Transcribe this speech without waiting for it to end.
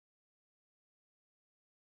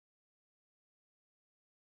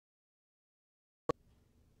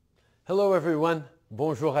Hello everyone,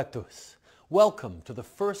 bonjour à tous. Welcome to the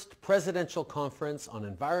first Presidential Conference on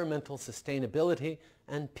Environmental Sustainability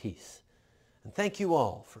and Peace. And thank you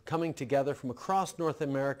all for coming together from across North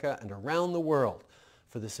America and around the world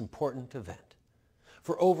for this important event.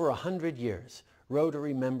 For over 100 years,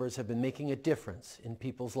 Rotary members have been making a difference in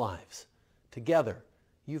people's lives. Together,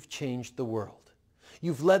 you've changed the world.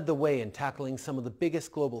 You've led the way in tackling some of the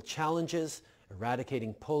biggest global challenges,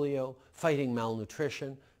 eradicating polio, fighting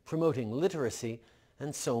malnutrition, promoting literacy,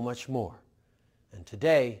 and so much more. And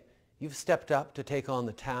today, you've stepped up to take on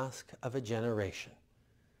the task of a generation.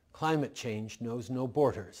 Climate change knows no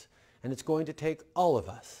borders, and it's going to take all of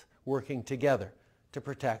us working together to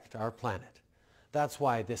protect our planet. That's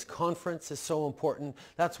why this conference is so important.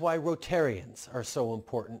 That's why Rotarians are so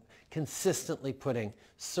important, consistently putting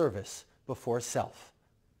service before self.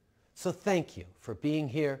 So thank you for being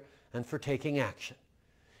here and for taking action.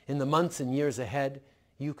 In the months and years ahead,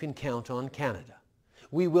 you can count on Canada.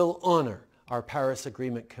 We will honor our Paris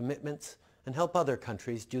Agreement commitments and help other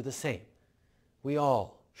countries do the same. We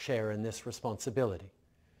all share in this responsibility.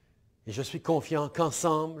 Et je suis confiant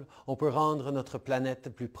qu'ensemble, on peut rendre notre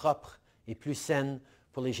planète plus propre et plus saine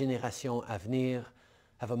pour les générations à venir.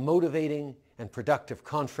 Have a motivating and productive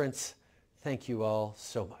conference. Thank you all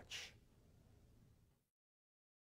so much.